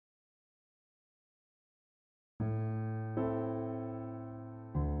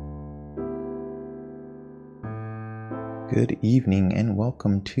Good evening and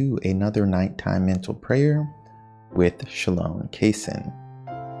welcome to another nighttime mental prayer with Shalom Kaysen.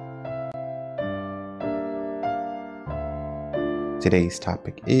 Today's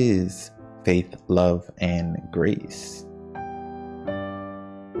topic is faith, love, and grace.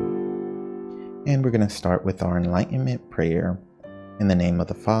 And we're going to start with our enlightenment prayer in the name of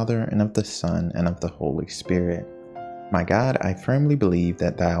the Father, and of the Son, and of the Holy Spirit. My God, I firmly believe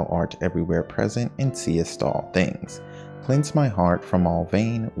that Thou art everywhere present and seest all things. Cleanse my heart from all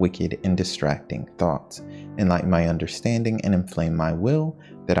vain, wicked, and distracting thoughts. Enlighten my understanding and inflame my will,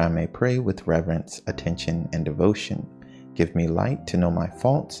 that I may pray with reverence, attention, and devotion. Give me light to know my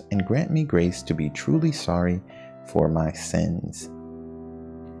faults, and grant me grace to be truly sorry for my sins.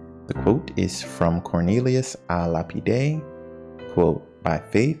 The quote is from Cornelius a Lapide. Quote, "By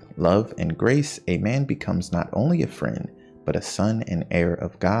faith, love, and grace, a man becomes not only a friend, but a son and heir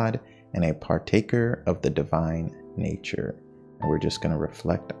of God, and a partaker of the divine nature." And we're just going to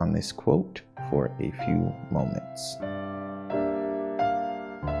reflect on this quote for a few moments.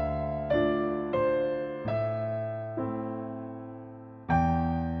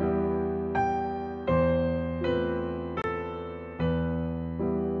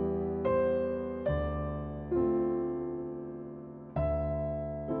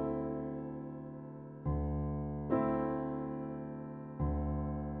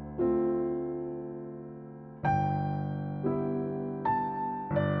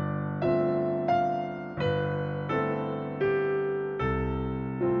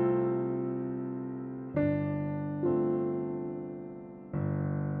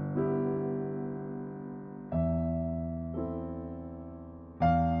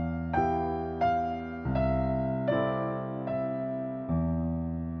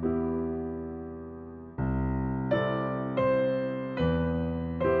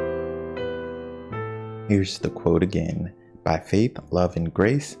 Here's the quote again. By faith, love, and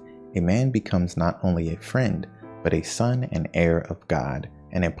grace, a man becomes not only a friend, but a son and heir of God,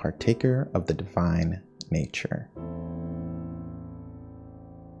 and a partaker of the divine nature.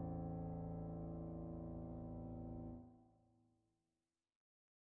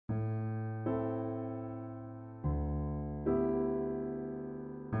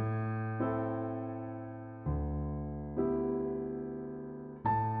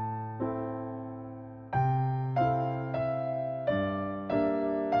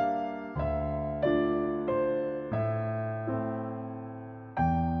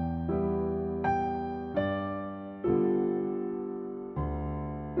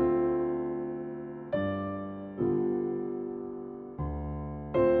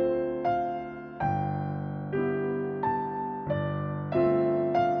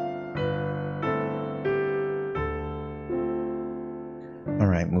 All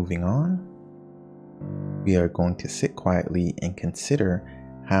right, moving on. We are going to sit quietly and consider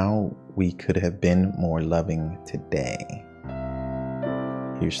how we could have been more loving today.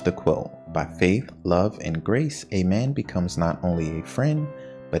 Here's the quote. By faith, love, and grace, a man becomes not only a friend,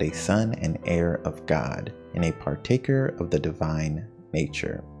 but a son and heir of God, and a partaker of the divine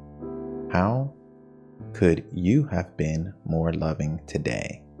nature. How could you have been more loving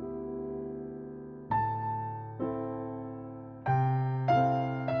today?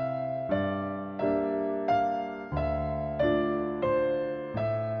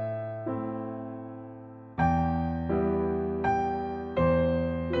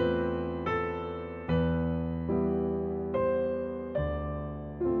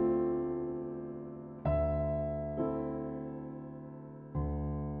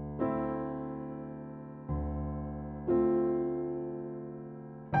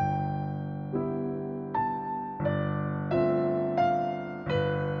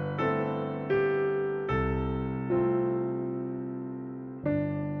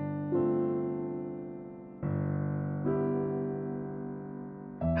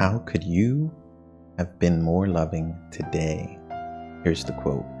 How could you have been more loving today? Here's the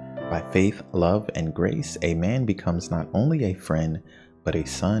quote. By faith, love, and grace, a man becomes not only a friend, but a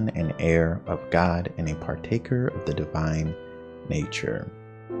son and heir of God, and a partaker of the divine nature.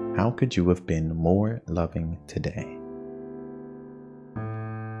 How could you have been more loving today?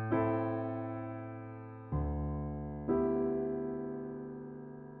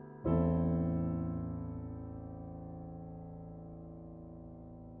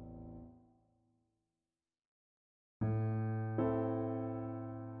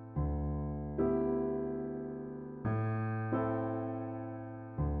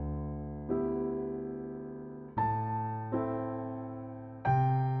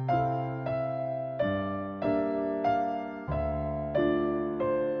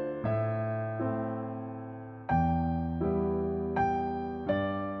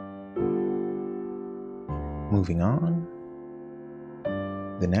 moving on.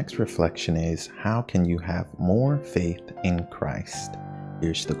 The next reflection is, how can you have more faith in Christ?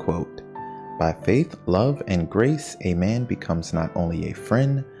 Here's the quote. By faith, love, and grace, a man becomes not only a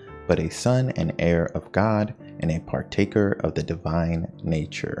friend, but a son and heir of God and a partaker of the divine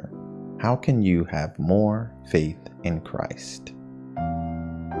nature. How can you have more faith in Christ?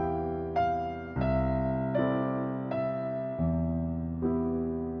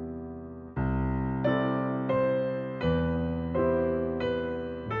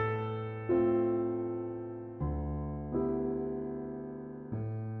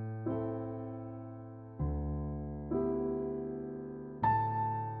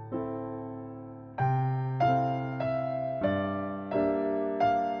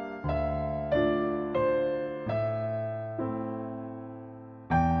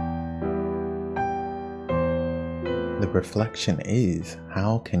 The reflection is,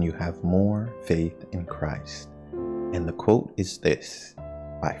 how can you have more faith in Christ? And the quote is this: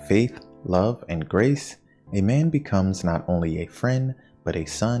 by faith, love, and grace, a man becomes not only a friend, but a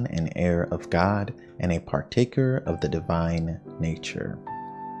son and heir of God and a partaker of the divine nature.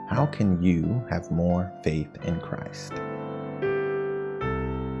 How can you have more faith in Christ?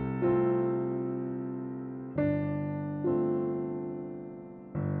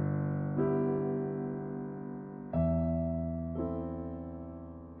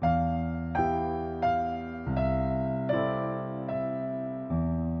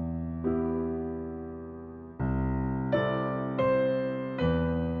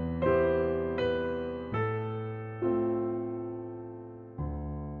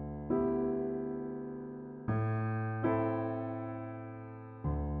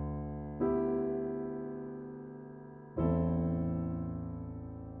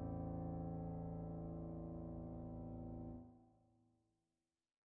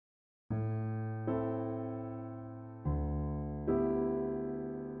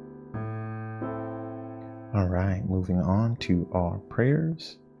 All right, moving on to our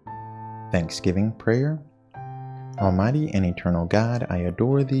prayers. Thanksgiving prayer. Almighty and eternal God, I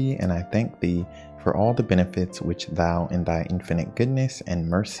adore thee and I thank thee for all the benefits which thou in thy infinite goodness and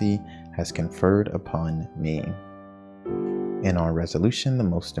mercy has conferred upon me. In our resolution, the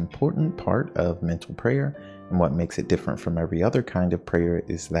most important part of mental prayer and what makes it different from every other kind of prayer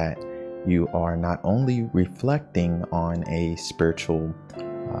is that you are not only reflecting on a spiritual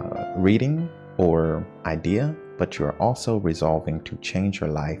reading or idea, but you are also resolving to change your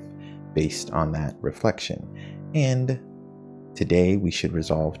life based on that reflection. And today we should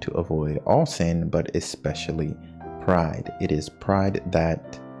resolve to avoid all sin, but especially pride. It is pride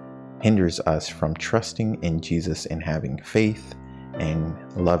that hinders us from trusting in Jesus and having faith and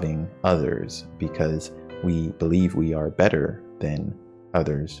loving others, because we believe we are better than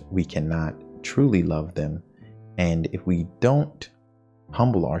others. We cannot truly love them. And if we don't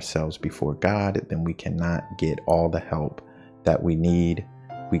humble ourselves before God, then we cannot get all the help that we need.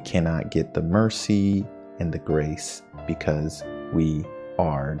 We cannot get the mercy and the grace because we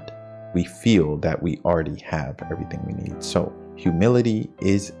feel that we already have everything we need. So humility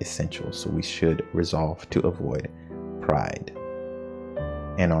is essential. So we should resolve to avoid pride.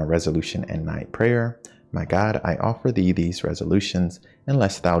 And our resolution and night prayer. My God, I offer thee these resolutions.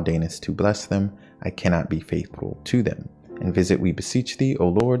 Unless thou deignest to bless them, I cannot be faithful to them. And visit, we beseech thee, O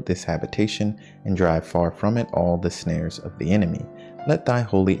Lord, this habitation, and drive far from it all the snares of the enemy. Let thy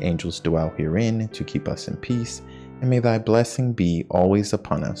holy angels dwell herein to keep us in peace, and may thy blessing be always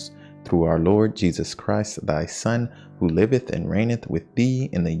upon us, through our Lord Jesus Christ, thy Son, who liveth and reigneth with thee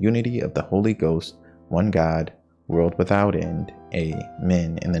in the unity of the Holy Ghost, one God, world without end.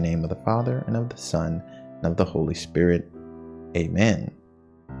 Amen. In the name of the Father, and of the Son, and of the Holy Spirit. Amen.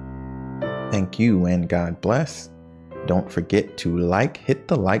 Thank you, and God bless. Don't forget to hit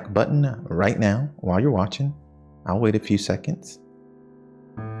the like button right now while you're watching. I'll wait a few seconds.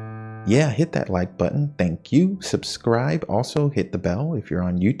 Yeah, hit that like button. Thank you. Subscribe. Also hit the bell if you're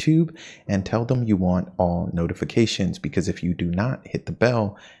on YouTube, and tell them you want all notifications, because if you do not hit the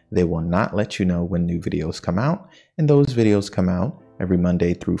bell, they will not let you know when new videos come out. And those videos come out every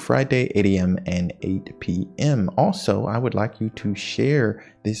Monday through Friday, 8 a.m. and 8 p.m. Also, I would like you to share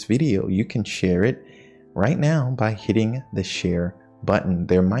this video. You can share it right now by hitting the share button.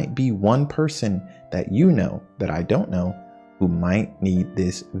 There might be one person that you know that I don't know who might need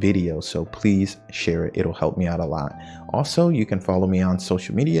this video, so please share it. It'll help me out a lot. Also, you can follow me on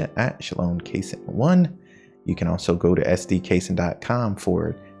social media at ShalomKaysen1. You can also go to sdkaysen.com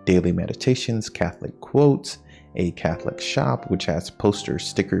for daily meditations, Catholic quotes, a Catholic shop which has posters,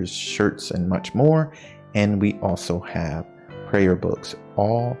 stickers, shirts, and much more. And we also have prayer books.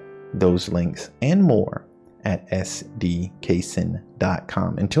 All those links and more at sdcason.com.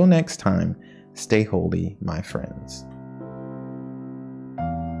 Until next time, stay holy, my friends.